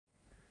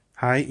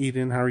Hi,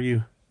 Eden. How are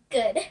you?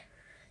 Good.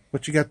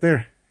 What you got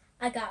there?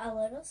 I got a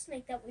little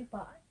snake that we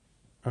bought.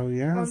 Oh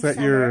yeah, Is that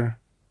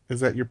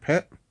your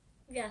pet?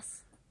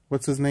 Yes.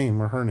 What's his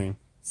name or her name?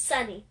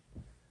 Sunny.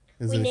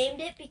 We named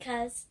it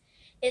because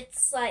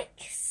it's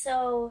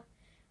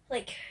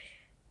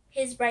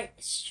his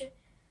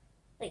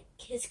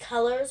his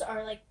colors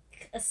are like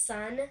a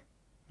sun.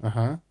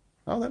 Uh-huh.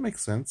 Oh, that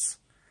makes sense.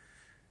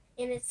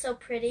 And it's so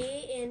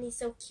pretty, and he's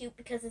so cute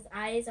because his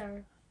eyes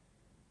are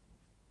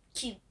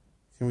cute.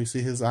 Can we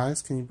see his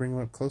eyes? Can you bring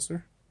them up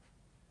closer?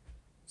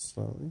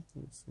 Slowly.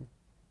 Let me see.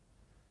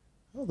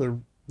 Oh, they're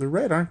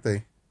red, aren't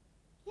they?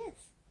 Yes.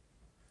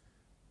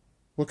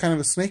 What kind of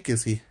a snake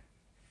is he?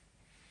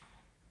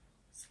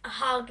 A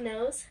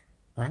hognose.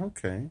 Oh,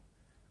 okay.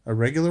 A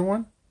regular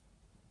one?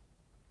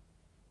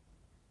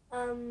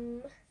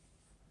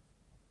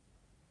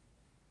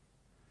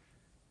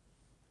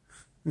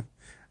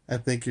 I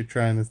think you're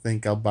trying to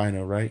think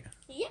albino, right?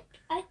 Yep,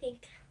 I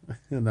think.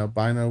 An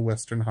albino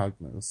western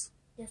hognose.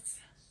 Yes.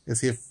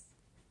 Is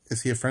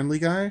he a friendly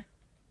guy?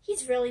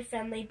 He's really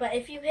friendly, but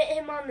if you hit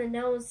him on the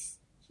nose,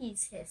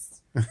 he's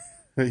hissed.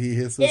 He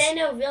hisses? And I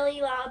know really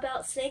a lot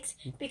about snakes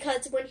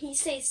because when he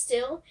stays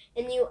still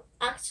and you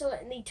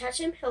accidentally touch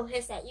him, he'll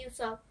hiss at you,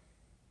 so...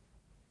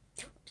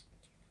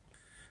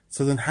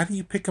 So then how do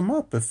you pick him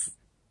up if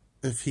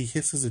he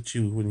hisses at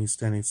you when he's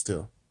standing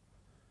still?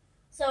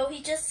 So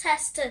he just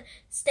has to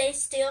stay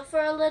still for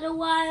a little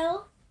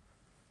while,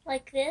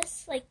 like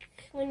this,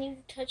 like when you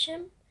touch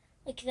him,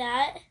 like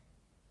that,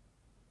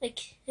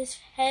 like his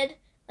head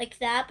like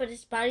that, but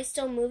his body's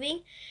still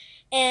moving.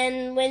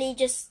 And when he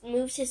just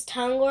moves his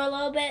tongue a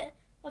little bit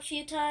a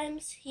few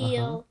times,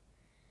 you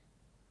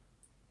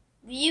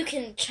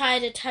can try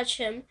to touch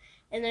him,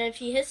 and then if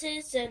he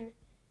hisses, then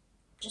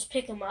just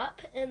pick him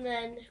up and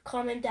then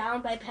calm him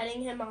down by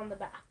petting him on the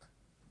back.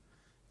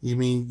 You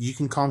mean you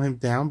can calm him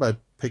down by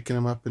picking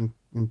him up and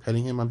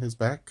petting him on his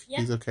back? Yep.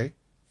 He's okay?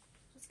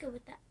 He's good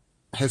with that.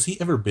 Has he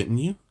ever bitten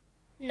you?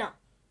 No.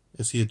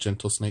 Is he a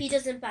gentle snake? He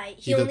doesn't bite.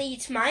 He only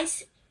eats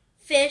mice,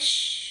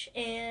 fish,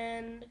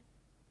 and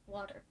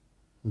water.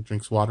 He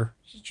drinks water?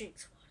 He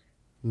drinks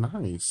water.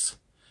 Nice.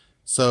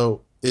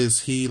 So,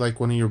 is he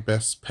like one of your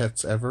best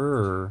pets ever,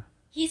 or?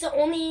 He's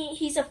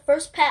the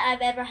first pet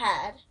I've ever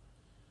had.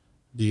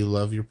 Do you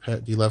love your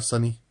pet? Do you love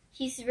Sunny?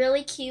 He's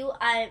really cute.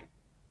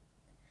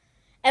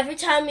 Every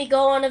time we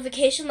go on a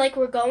vacation like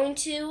we're going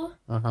to,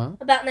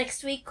 about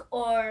next week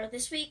or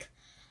this week,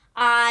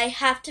 I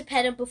have to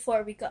pet him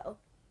before we go.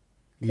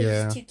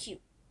 Yeah. He's too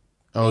cute.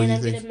 Oh, and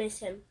I'm going to miss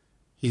him.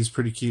 He's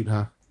pretty cute,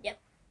 huh?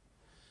 Yep.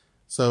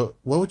 So,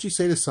 what would you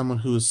say to someone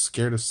who is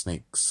scared of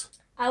snakes?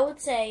 I would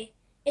say,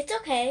 it's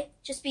okay.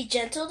 Just be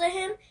gentle to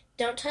him.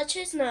 Don't touch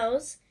his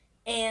nose.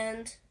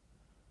 And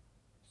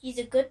he's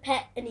a good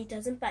pet and he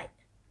doesn't bite.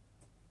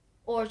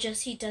 Or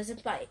just he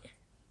doesn't bite.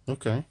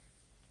 Okay.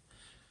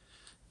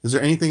 Is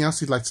there anything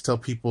else you'd like to tell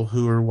people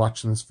who are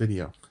watching this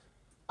video?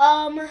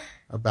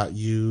 About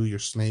you, your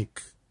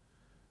snake,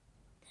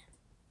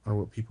 or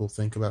what people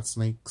think about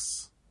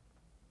snakes?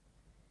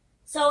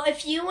 So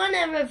if you want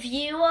a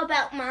review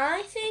about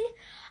my thing,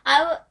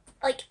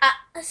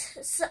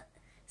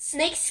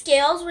 snake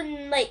scales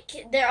when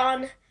they're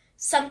on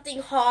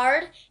something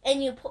hard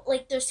and you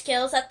put their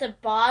scales at the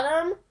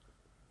bottom,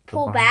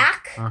 pull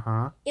back,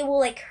 it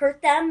will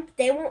hurt them.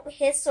 They won't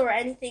hiss or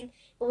anything.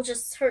 It will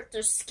just hurt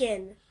their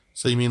skin.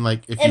 So you mean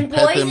if and you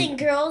pet boys them... and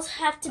girls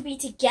have to be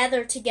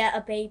together to get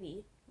a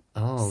baby.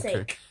 Oh, okay.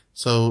 Snake.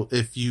 So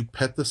if you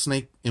pet the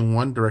snake in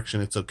one direction,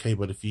 it's okay,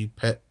 but if you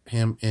pet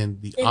him in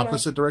the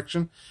opposite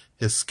direction,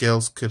 his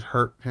scales could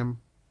hurt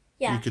him.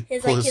 Yeah, you could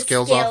pull his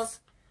scales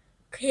off.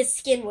 His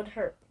skin would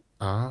hurt.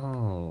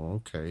 Oh,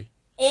 okay.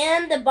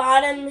 And the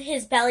bottom,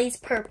 his belly's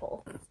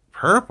purple.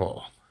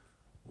 Purple.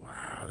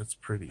 Wow, that's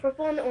pretty.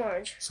 Purple and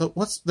orange. So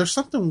there's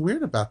something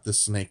weird about this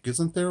snake,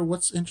 isn't there?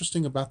 What's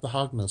interesting about the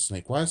hognose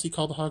snake? Why is he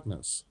called a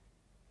hognose?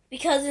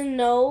 Because his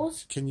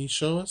nose. Can you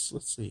show us?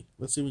 Let's see.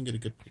 Let's see if we can get a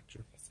good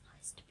picture. His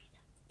eyes to be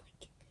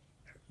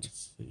hurt.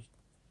 Let's see.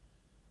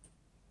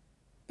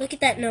 Look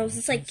at that nose.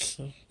 It's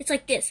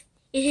like this.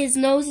 His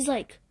nose is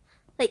like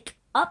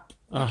up.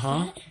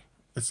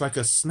 It's like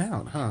a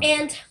snout, huh?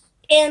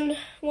 And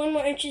one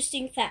more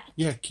interesting fact.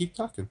 Yeah, keep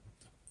talking.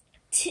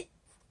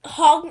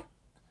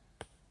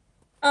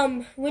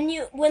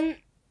 When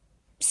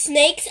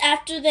snakes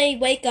after they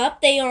wake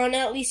up, they yawn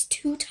at least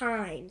 2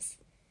 times.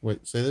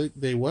 Wait, say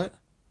they what?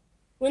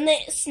 When the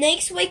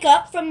snakes wake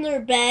up from their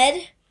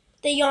bed,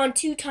 they yawn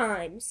 2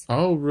 times.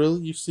 Oh,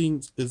 really? You've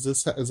seen?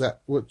 Is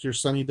that what your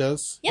Sonny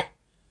does? Yep.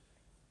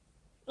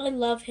 I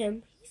love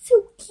him. He's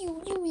so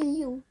cute.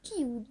 You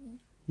cute.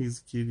 He's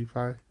a cutie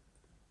pie.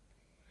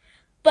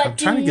 But I'm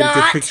trying to get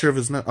a good picture of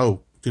his nose.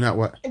 Oh, do not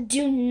what?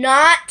 Do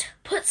not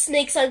put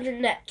snakes on your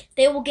neck.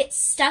 They will get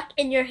stuck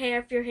in your hair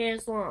if your hair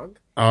is long.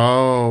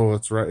 Oh,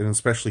 that's right. And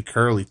especially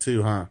curly,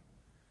 too, huh?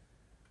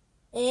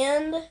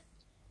 And...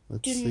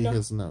 Let's see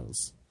his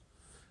nose.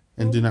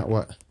 And do not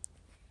what?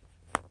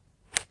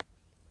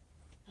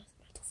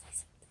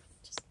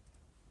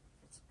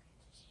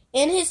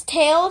 And his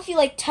tail, if you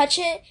touch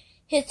it,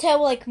 his tail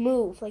will like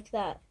move like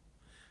that.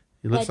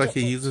 He looks like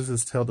he uses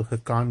his tail to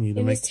hook on you to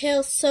and make. His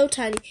tail's so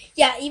tiny.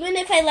 Yeah, even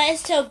if I let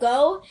his tail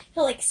go,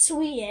 he'll like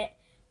swing it.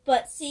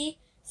 But see,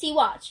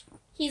 watch.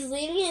 He's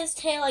leaving his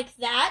tail like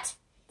that,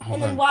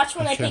 and then watch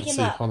when I pick him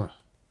up. Hold on.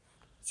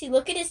 See,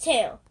 look at his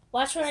tail.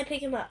 Watch when I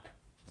pick him up.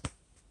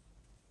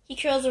 He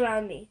curls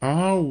around me.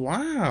 Oh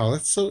wow,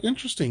 that's so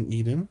interesting,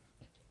 Eden.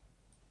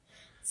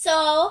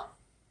 So,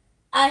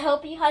 I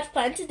hope you had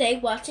fun today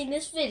watching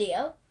this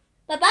video.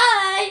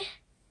 Bye-bye!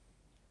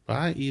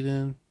 Bye,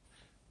 Eden.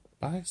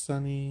 Bye,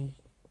 Sunny.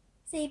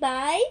 Say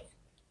bye.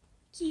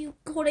 Can you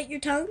hold out your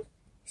tongue?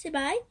 Say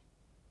bye.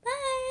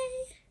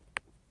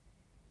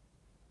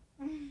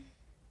 Bye.